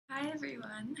Hi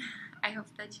everyone, I hope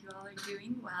that you all are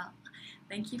doing well.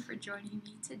 Thank you for joining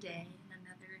me today in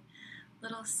another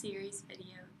little series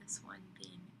video, this one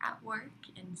being at work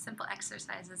and simple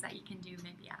exercises that you can do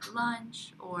maybe at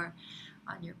lunch or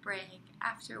on your break,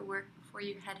 after work, before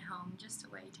you head home, just a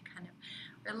way to kind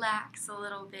of relax a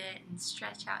little bit and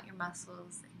stretch out your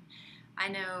muscles. I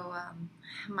know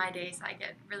my days I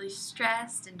get really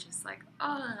stressed and just like,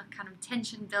 kind of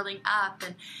tension building up,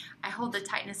 and I hold the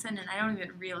tightness in and I don't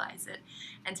even realize it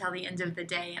until the end of the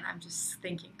day, and I'm just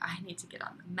thinking, I need to get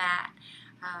on the mat.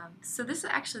 So this is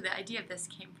actually, the idea of this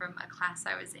came from a class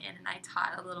I was in, and I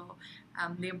taught a little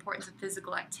the importance of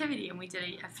physical activity, and we did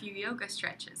a few yoga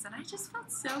stretches, and I just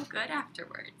felt so good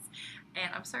afterwards. And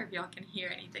I'm sorry if y'all can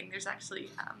hear anything. There's actually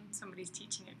somebody's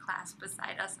teaching a class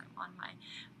beside us. I'm on my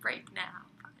break now.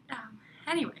 But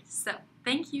anyway, so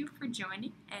thank you for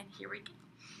joining, and here we go.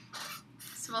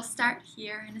 So we'll start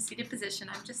here in a seated position.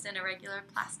 I'm just in a regular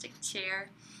plastic chair.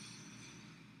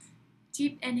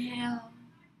 Deep inhale.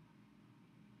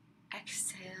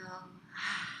 Exhale.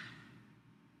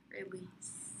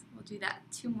 Release. We'll do that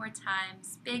 2 more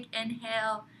times. Big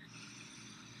inhale.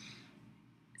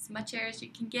 As much air as you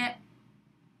can get.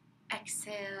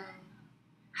 Exhale.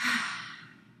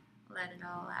 Let it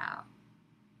all out.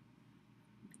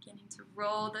 Beginning to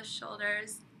roll the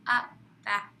shoulders up,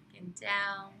 back, and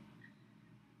down.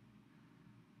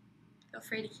 Feel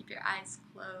free to keep your eyes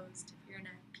closed if you're in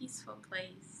a peaceful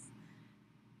place.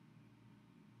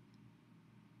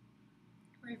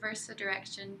 Reverse the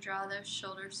direction, draw those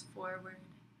shoulders forward.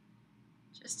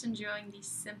 Just enjoying these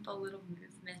simple little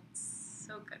movements,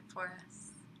 so good for us.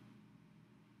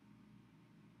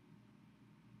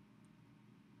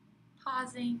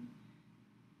 Pausing,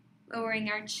 lowering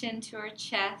our chin to our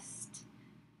chest,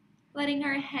 letting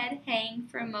our head hang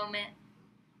for a moment,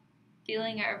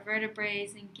 feeling our vertebrae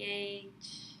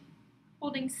engage,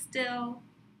 holding still.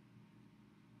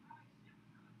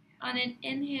 On an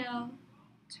inhale,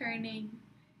 turning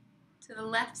to the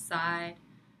left side,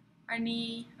 our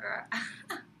knee or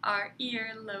our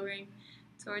ear lowering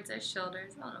towards our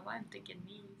shoulders. I don't know why I'm thinking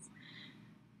knees.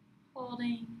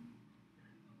 Holding.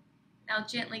 Now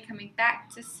gently coming back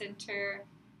to center,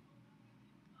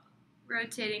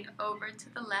 rotating over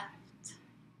to the left.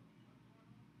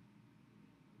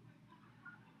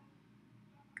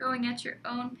 Going at your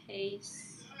own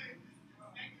pace.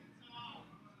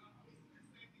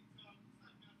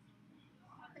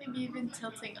 Maybe even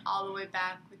tilting all the way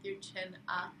back with your chin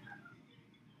up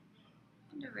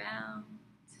and around.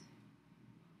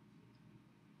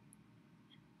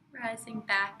 Rising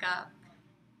back up.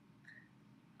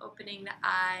 Opening the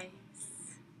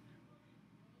eyes,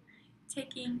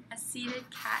 taking a seated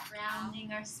cat,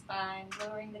 rounding our spine,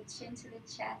 lowering the chin to the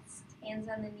chest, hands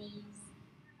on the knees.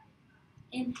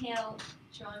 Inhale,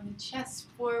 drawing the chest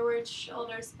forward,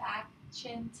 shoulders back,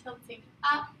 chin tilting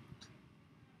up.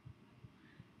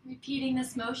 Repeating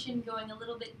this motion, going a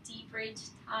little bit deeper each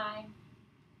time,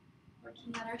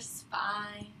 working at our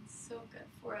spine, so good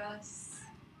for us.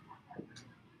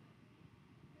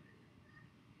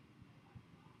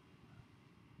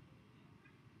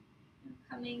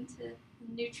 Coming to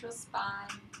neutral spine,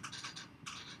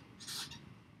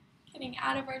 getting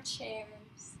out of our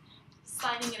chairs,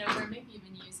 sliding it over, maybe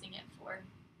even using it for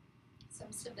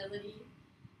some stability.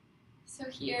 So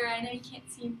here, I know you can't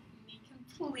see me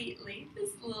completely,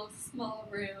 this little small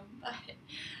room, but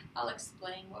I'll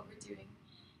explain what we're doing.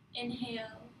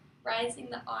 Inhale, rising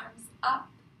the arms up.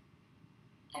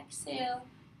 Exhale,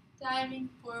 diving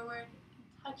forward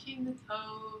and touching the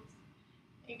toes.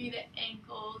 Maybe the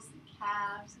ankles, the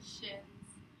calves, the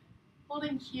shins.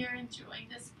 Holding here, enjoying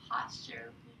this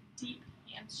posture with a deep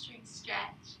hamstring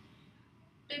stretch.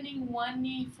 Bending one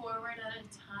knee forward at a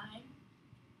time.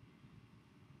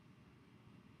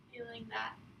 Feeling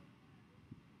that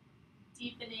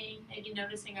deepening, maybe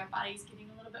noticing our body's getting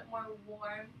a little bit more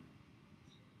warm.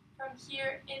 From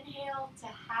here, inhale to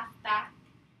half back.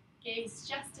 Gaze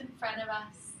just in front of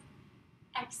us.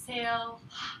 Exhale,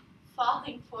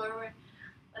 falling forward.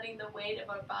 Letting the weight of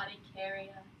our body carry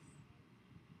us.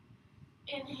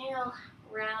 Inhale,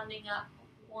 rounding up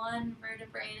one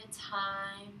vertebrae at a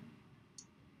time.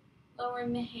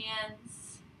 Lowering the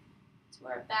hands to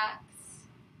our backs.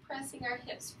 Pressing our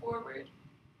hips forward.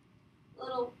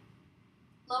 Little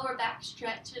lower back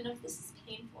stretch, and if this is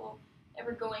painful,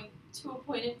 ever going to a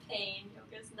point of pain,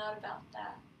 yoga is not about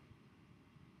that.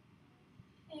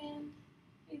 And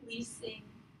releasing.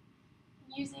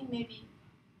 Using maybe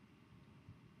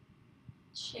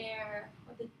chair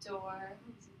or the door.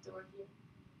 There's a door here.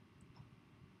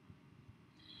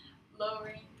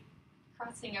 Lowering,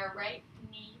 crossing our right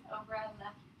knee over our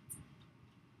left.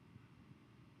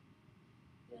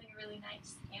 Feeling a really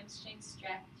nice hamstring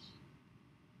stretch.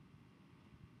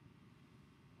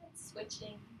 And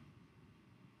switching.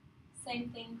 Same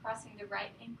thing, crossing the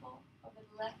right ankle over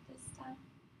the left this time.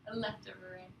 Left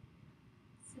over right.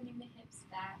 Sending the hips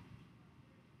back.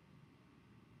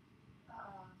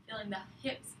 Feeling the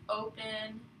hips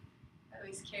open. I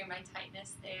always carry my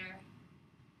tightness there.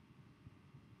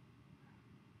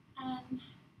 And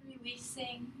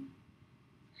releasing.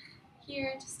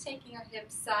 Here, just taking our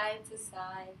hips side to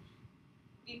side.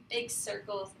 Be big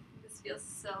circles. I think this feels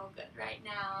so good right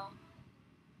now.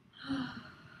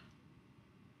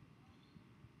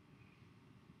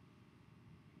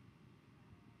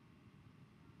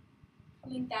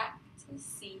 Coming back to the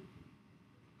seat.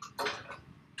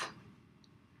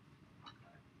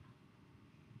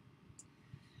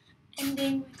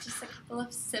 Ending with just a couple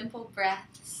of simple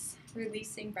breaths,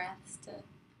 releasing breaths to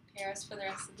prepare us for the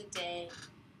rest of the day.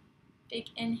 Big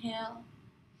inhale.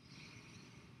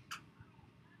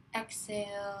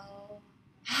 Exhale.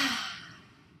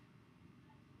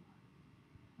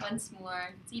 Once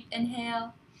more. Deep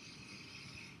inhale.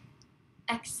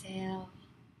 Exhale.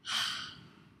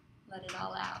 Let it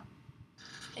all out.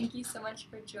 Thank you so much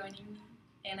for joining me,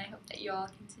 and I hope that you all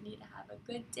continue to have a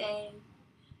good day.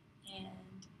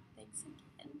 And thanks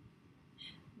again.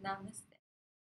 Namaste.